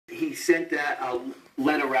Yankee sent a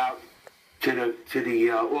letter out to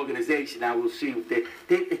the organization. I will see if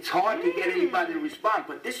it's hard to get anybody to respond,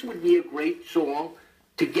 but this would be a great song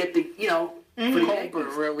to get the, you know, for the Yankees.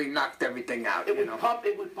 Really knocked everything out. It would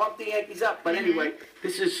pump the Yankees up. But anyway,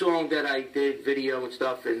 this is a song that I did video and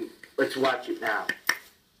stuff, and let's watch it now,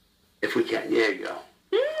 if we can. There you go.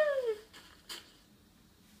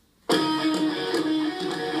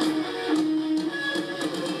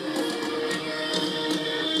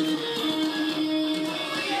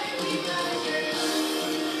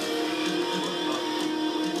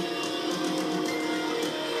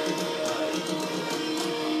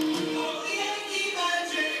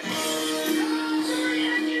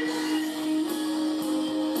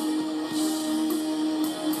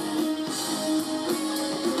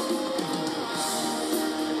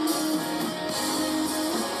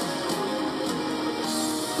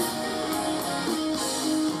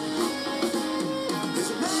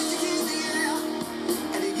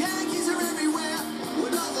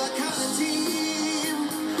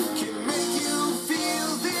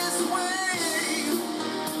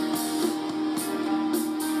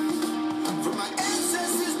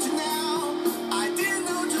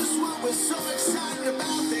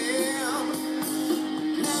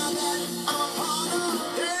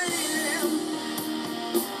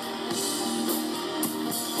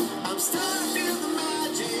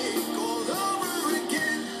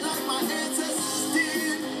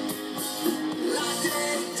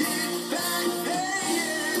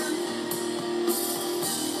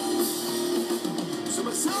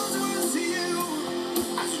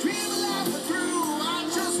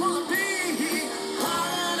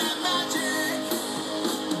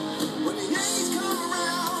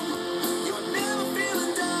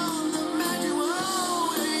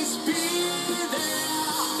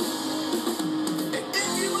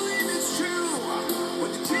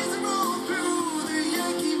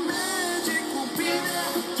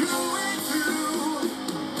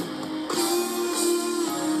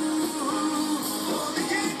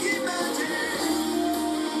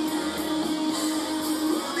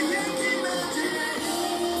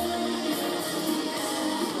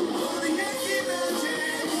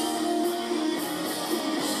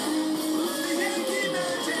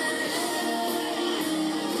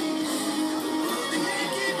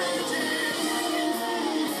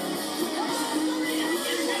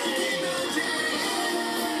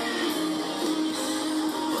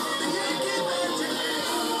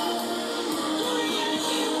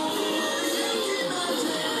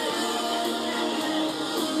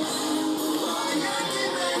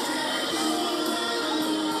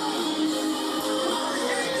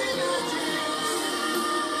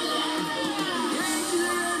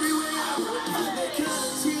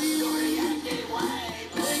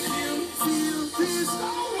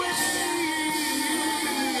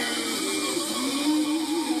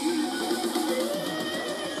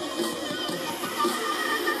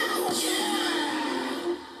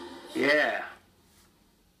 Yeah.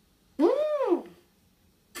 Woo!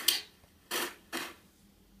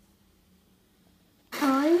 All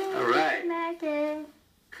right.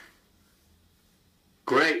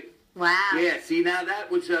 Great. Wow. Yeah. See, now that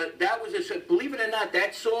was a believe it or not,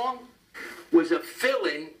 that song was a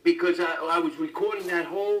fill-in because I was recording that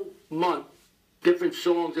whole month, different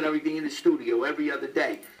songs and everything in the studio every other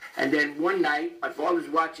day. And then one night, my father's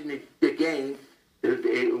watching the game.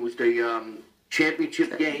 It was the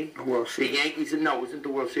championship game. The Yankees, no, it wasn't the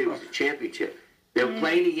World Series, it was the championship. They were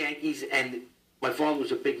playing the Yankees, and my father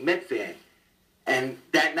was a big Met fan. And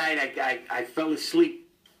that night, I fell asleep.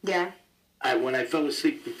 Yeah. When I fell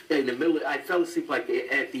asleep in the middle, I fell asleep like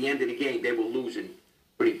at the end of the game. They were losing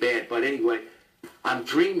pretty bad. But anyway, I'm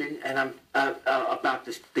dreaming, and I'm about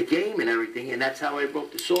the game and everything, and that's how I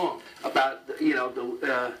wrote the song about, you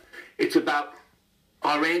know, it's about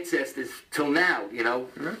our ancestors till now, you know.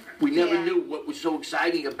 We never knew what was so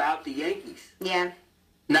exciting about the Yankees. Yeah.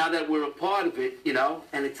 Now that we're a part of it, you know,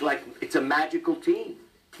 and it's like, it's a magical team,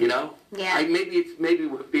 you know. Yeah. Maybe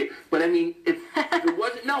we'll be, but I mean, if it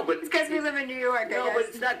wasn't, no, but it's because we live in New York. No, but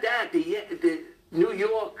it's not that. The New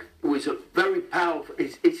York was a very powerful.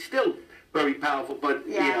 It's still very powerful, but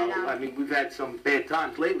you know, I mean, we've had some bad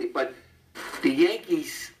times lately. But the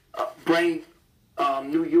Yankees bring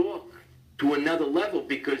New York to another level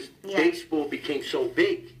because baseball became so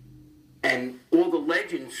big, and all the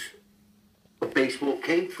legends of baseball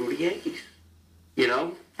came through the Yankees. You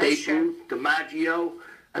know, Babe, DiMaggio.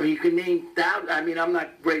 I mean, you can name that. I mean, I'm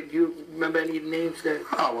not great. You remember any names that?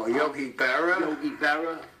 Oh, well, Yogi Berra. Yogi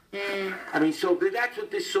Berra. I mean, so that's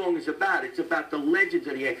what this song is about. It's about the legends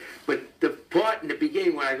of the Yankees. But the part in the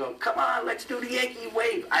beginning where I go, come on, let's do the Yankee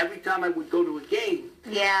wave. Every time I would go to a game,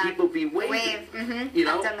 people be waving. You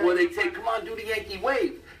know, or they'd say, come on, do the Yankee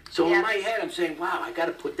wave. So in my head, I'm saying, wow, I got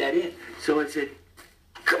to put that in. So I said,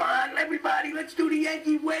 come on, everybody, let's do the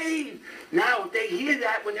Yankee wave. Now, if they hear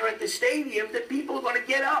that when they're at the stadium, the people are going to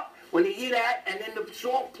get up. When they hear that, and then the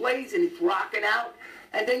song plays, and it's rocking out,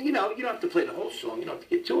 and then, you know, you don't have to play the whole song. You don't have to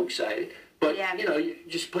get too excited. But, you know, you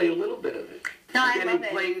just play a little bit of it. No, and I then love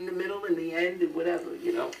it. play it in the middle, in the end, and whatever,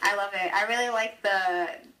 you know. I love it. I really like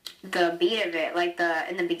the beat of it, like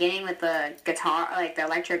in the beginning with the guitar, like the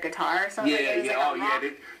electric guitar or something.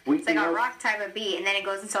 It's like a rock type of beat, and then it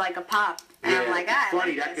goes into like a pop. And I'm like, it's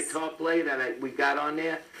funny, like that this. guitar player that we got on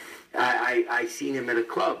there, I seen him at a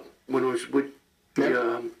club when it was with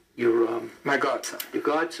my godson. Your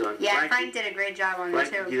godson. Yeah, Frank did a great job on it too.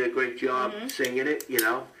 Frank did a great job singing it, you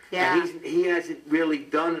know. Yeah. And he hasn't really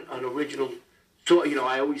done an original song. You know,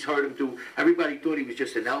 I always heard him do. Everybody thought he was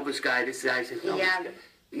just an Elvis guy. This guy said, no,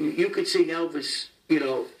 you could sing Elvis, you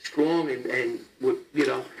know, strong and you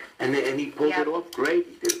know, and he pulled it off great.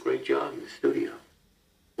 He did a great job in the studio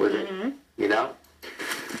with it, you know.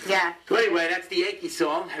 Yeah. So anyway, that's the Yankee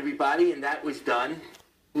song, everybody, and that was done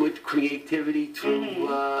with creativity through,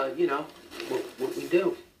 you know, what we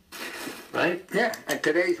do, right? Yeah, and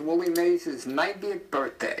today's Willie Mays' 90th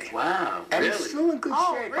birthday. Wow, And really? he's still in good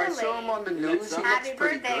shape. Really? I saw him on the news. He Happy looks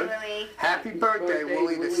pretty birthday, good. Willie. Happy birthday,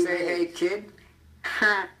 Willie, to say, hey, kid.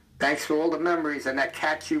 Thanks for all the memories, and that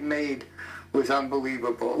catch you made was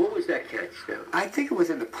unbelievable. What was that catch, though? I think it was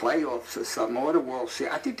in the playoffs or something, or the World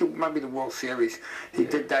Series. I think it might be the World Series. He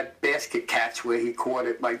did that basket catch where he caught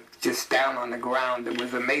it, like, just down on the ground. It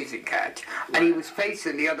was an amazing catch. Wow. And he was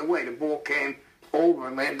facing the other way. The ball came over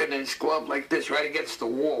and landed in his glove like this, right against the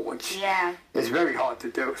wall, which is very hard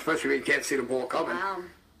to do, especially when you can't see the ball coming.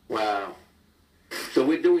 Wow. So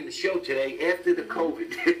we're doing the show today after the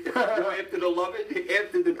COVID. After the love it?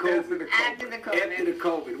 After the COVID. After the COVID. After the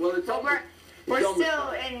COVID. Well, it's over. We're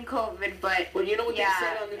still in COVID, but well, you know what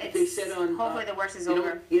they said on hopefully the worst is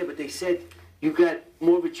over. Yeah, but they said you got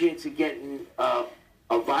more of a chance of getting a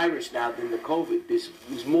virus now than the COVID. There's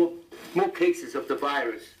more cases of the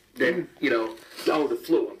virus than the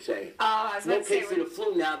flu. I'm saying. Oh, I was more about to say cases of the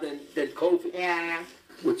flu now than COVID. Yeah.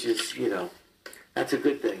 Which is that's a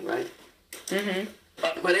good thing, right?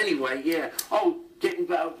 But anyway, yeah. Oh, getting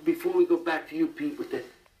back before we go back to you, Pete, with the